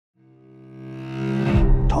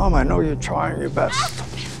Mom, I know you're trying your best.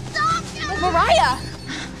 Stop! Mariah!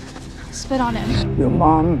 Spit on him. Your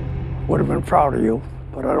mom would have been proud of you,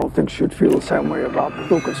 but I don't think she'd feel the same way about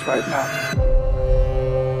Lukas right now.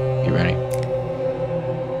 You ready?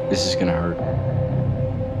 This is gonna hurt.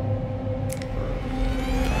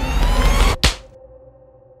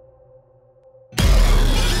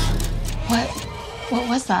 What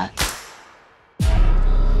was that?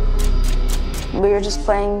 We were just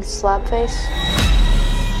playing SLAPFACE.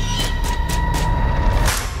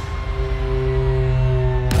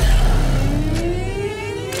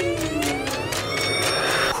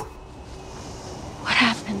 What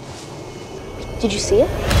happened? Did you see it?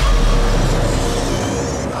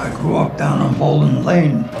 I grew up down on Bowling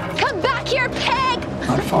Lane, Come back here, pig!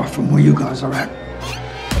 not far from where you guys are at.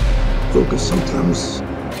 Lukas, sometimes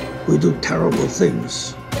we do terrible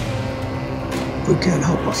things. We can't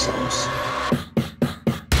help ourselves.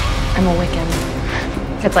 I'm a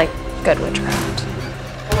Wiccan. It's like good witchcraft.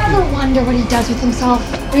 I ever wonder what he does with himself?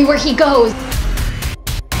 I mean, where he goes.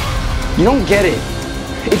 You don't get it.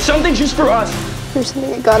 It's something just for us. There's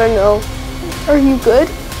something I gotta know. Are you good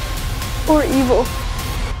or evil?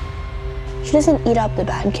 She doesn't eat up the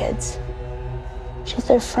bad kids. She's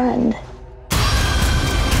their friend.